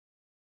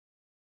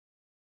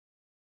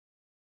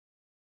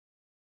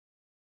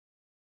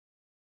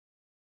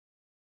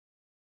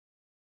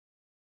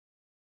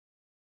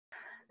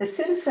The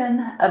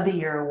Citizen of the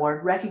Year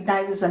Award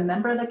recognizes a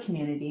member of the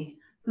community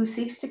who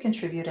seeks to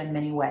contribute in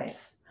many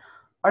ways.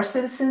 Our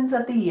Citizens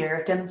of the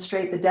Year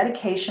demonstrate the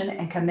dedication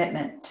and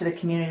commitment to the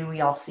community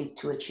we all seek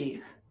to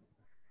achieve.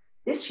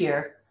 This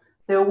year,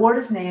 the award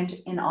is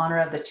named in honor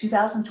of the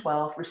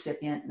 2012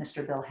 recipient,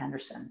 Mr. Bill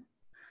Henderson,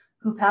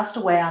 who passed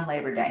away on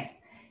Labor Day.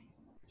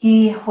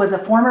 He was a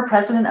former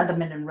president of the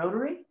Minden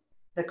Rotary,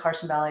 the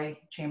Carson Valley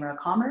Chamber of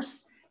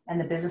Commerce, and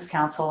the Business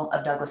Council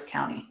of Douglas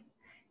County.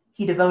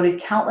 He devoted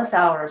countless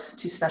hours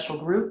to special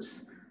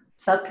groups,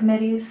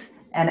 subcommittees,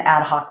 and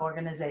ad hoc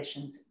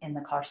organizations in the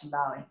Carson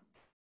Valley.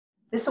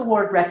 This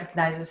award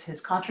recognizes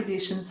his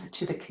contributions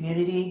to the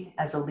community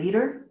as a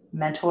leader,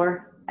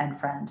 mentor, and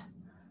friend.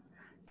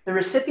 The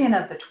recipient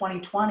of the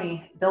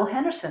 2020 Bill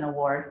Henderson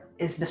Award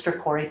is Mr.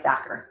 Corey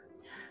Thacker.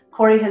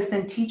 Corey has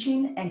been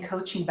teaching and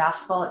coaching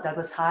basketball at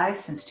Douglas High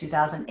since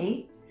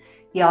 2008.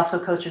 He also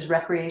coaches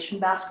recreation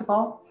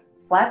basketball,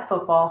 flag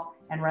football,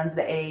 and runs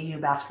the AAU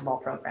basketball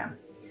program.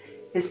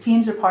 His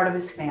teams are part of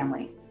his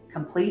family,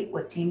 complete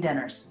with team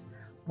dinners.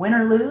 Win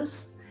or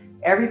lose,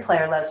 every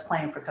player loves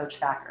playing for Coach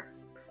Thacker.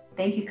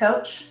 Thank you,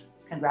 Coach.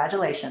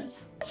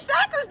 Congratulations. Coach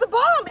Thacker's the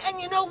bomb, and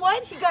you know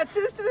what? He got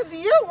Citizen of the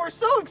Year. We're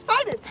so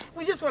excited.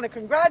 We just want to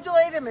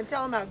congratulate him and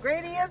tell him how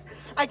great he is.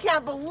 I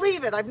can't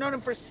believe it. I've known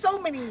him for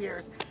so many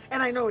years,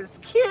 and I know his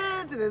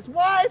kids and his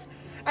wife.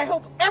 I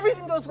hope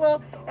everything goes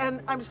well, and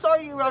I'm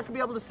sorry you're not going to be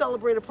able to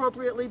celebrate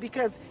appropriately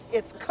because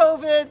it's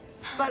COVID,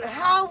 but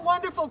how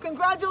wonderful.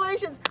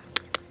 Congratulations.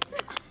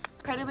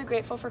 Incredibly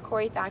grateful for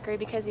Corey Thacker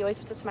because he always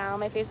puts a smile on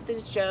my face with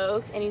his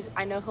jokes, and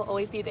I know he'll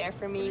always be there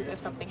for me if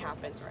something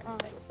happens or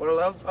anything. What I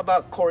love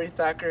about Corey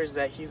Thacker is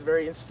that he's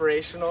very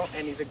inspirational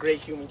and he's a great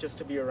human just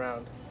to be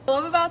around. What I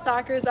love about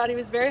Thacker is that he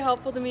was very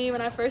helpful to me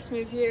when I first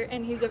moved here,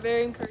 and he's a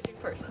very encouraging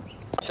person.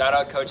 Shout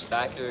out Coach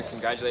Thacker,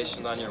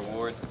 congratulations on your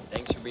award.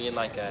 Thanks for being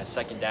like a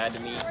second dad to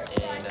me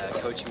and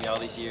coaching me all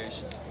these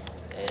years,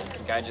 and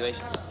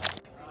congratulations.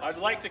 I'd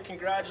like to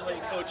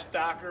congratulate Coach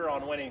Thacker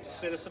on winning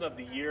Citizen of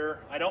the Year.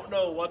 I don't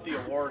know what the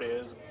award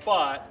is,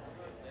 but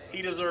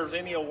he deserves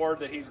any award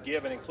that he's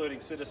given,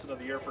 including Citizen of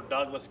the Year for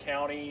Douglas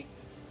County,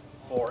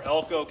 for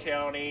Elko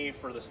County,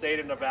 for the state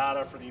of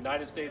Nevada, for the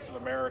United States of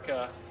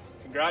America.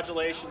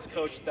 Congratulations,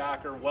 Coach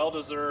Thacker, well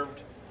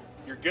deserved.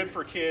 You're good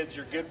for kids,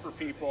 you're good for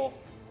people,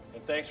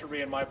 and thanks for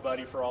being my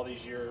buddy for all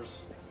these years.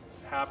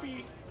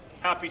 Happy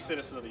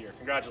Citizen of the Year,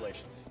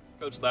 congratulations.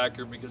 Coach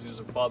Thacker, because he's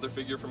a father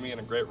figure for me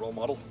and a great role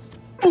model.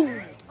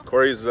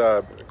 Corey's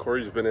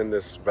been in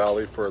this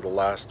valley for the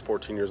last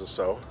 14 years or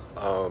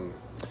so.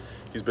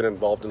 He's been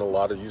involved in a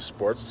lot of youth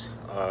sports.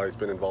 He's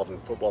been involved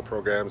in football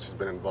programs. He's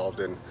been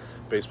involved in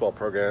baseball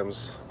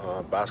programs,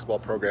 basketball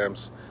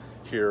programs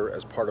here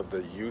as part of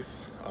the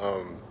youth.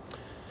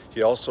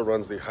 He also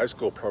runs the high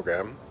school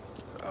program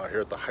here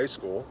at the high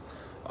school,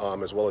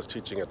 as well as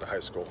teaching at the high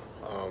school,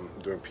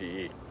 doing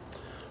PE.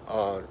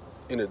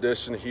 In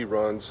addition, he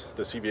runs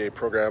the CVA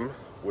program,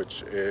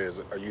 which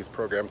is a youth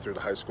program through the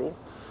high school,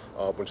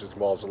 which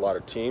involves a lot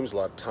of teams, a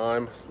lot of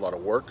time, a lot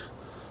of work,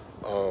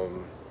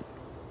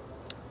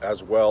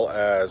 as well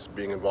as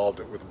being involved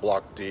with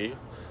Block D,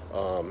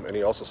 and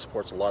he also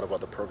supports a lot of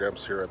other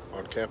programs here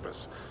on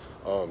campus.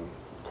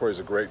 Corey's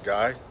a great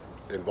guy,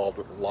 involved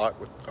with a lot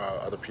with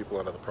other people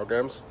and other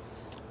programs,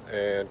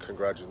 and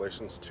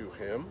congratulations to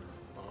him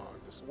on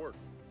this award.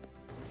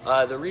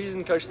 The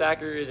reason Coach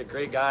Thacker is a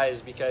great guy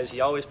is because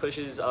he always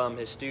pushes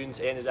his students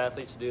and his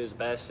athletes to do his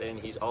best, and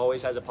he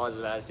always has a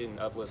positive attitude and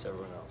uplifts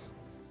everyone else.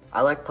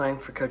 I like playing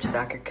for Coach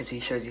Thacker because he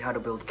shows you how to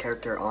build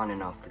character on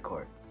and off the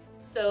court.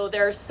 So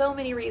there are so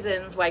many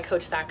reasons why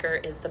Coach Thacker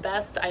is the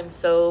best. I'm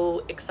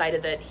so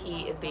excited that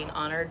he is being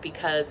honored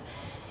because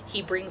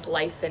he brings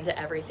life into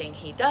everything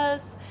he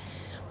does.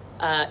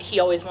 He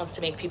always wants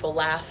to make people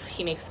laugh.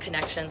 He makes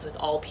connections with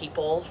all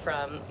people,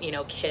 from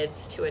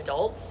kids to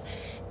adults.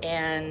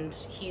 And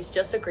he's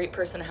just a great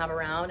person to have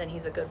around, and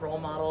he's a good role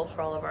model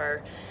for all of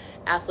our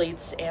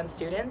athletes and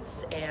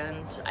students,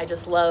 and I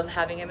just love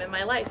having him in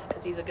my life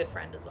because he's a good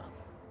friend as well.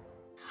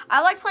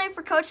 I like playing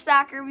for Coach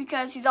Thacker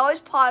because he's always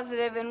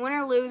positive, and win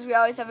or lose, we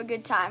always have a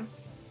good time.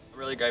 I'm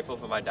really grateful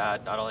for my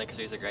dad, not only because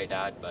he's a great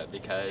dad, but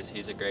because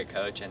he's a great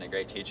coach and a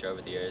great teacher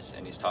over the years,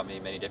 and he's taught me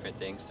many different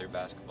things through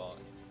basketball.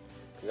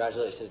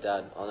 Congratulations,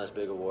 Dad, on this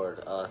big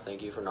award.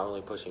 Thank you for not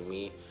only pushing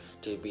me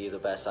to be the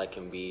best I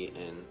can be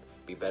and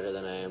be better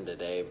than I am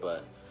today,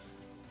 but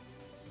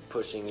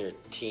pushing your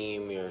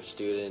team, your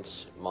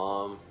students,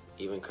 Mom,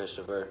 even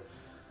Christopher.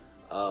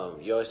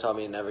 You always taught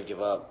me to never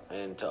give up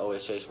and to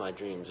always chase my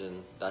dreams,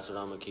 and that's what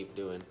I'm going to keep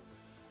doing.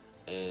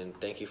 And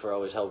thank you for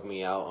always helping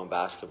me out on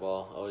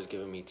basketball, always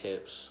giving me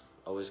tips,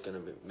 always going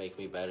to make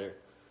me better.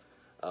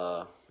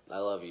 I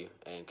love you,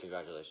 and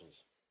congratulations.